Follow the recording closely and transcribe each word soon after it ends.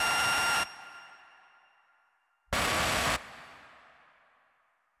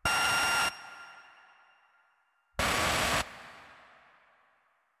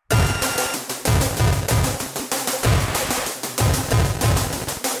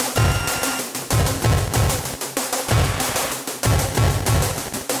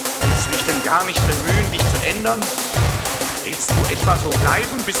gar nicht bemühen, dich zu ändern? Willst du etwa so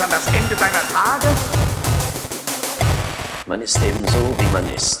bleiben bis an das Ende deiner Tage? Man ist eben so, wie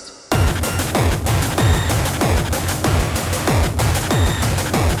man ist.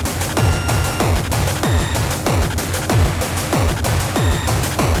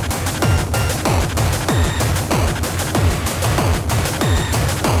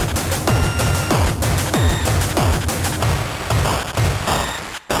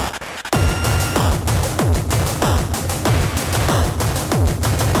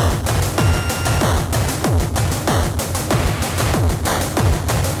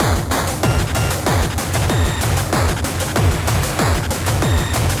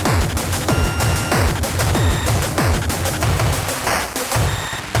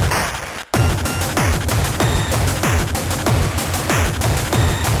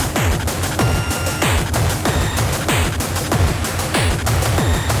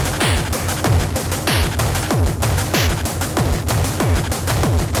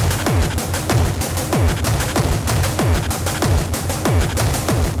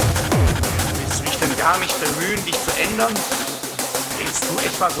 Gar nicht bemühen, dich zu ändern? Willst du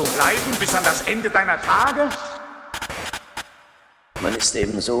etwa so bleiben bis an das Ende deiner Tage? Man ist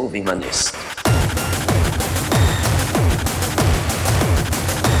eben so, wie man ist.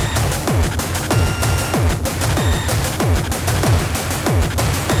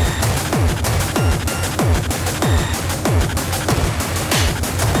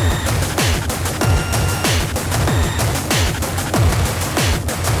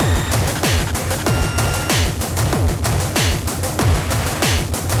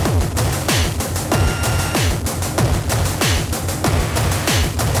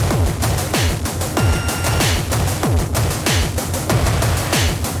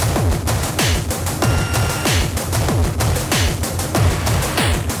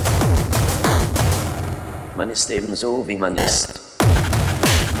 Man ist eben so, wie man ist.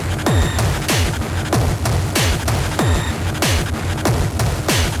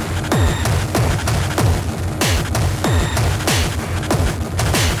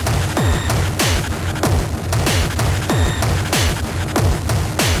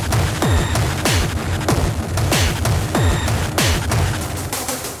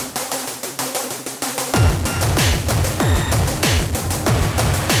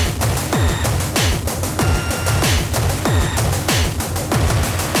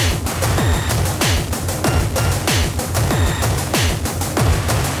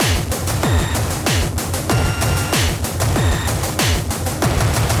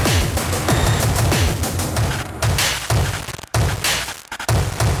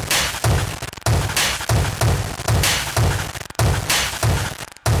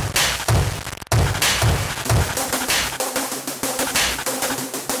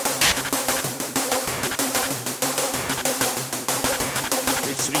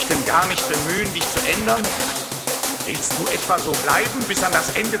 Willst du dich denn gar nicht bemühen, dich zu ändern? Willst du etwa so bleiben bis an das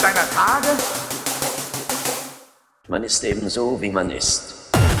Ende deiner Tage? Man ist eben so, wie man ist.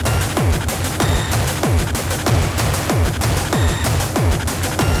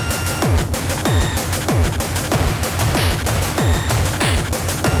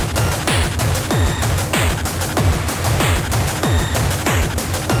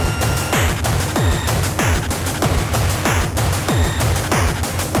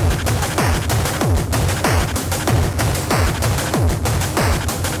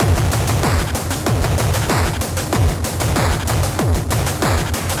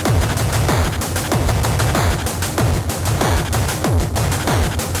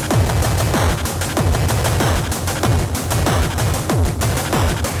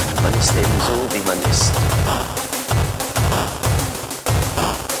 Man ist eben so, wie man ist.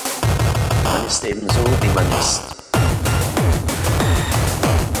 Man ist eben so, wie man ist.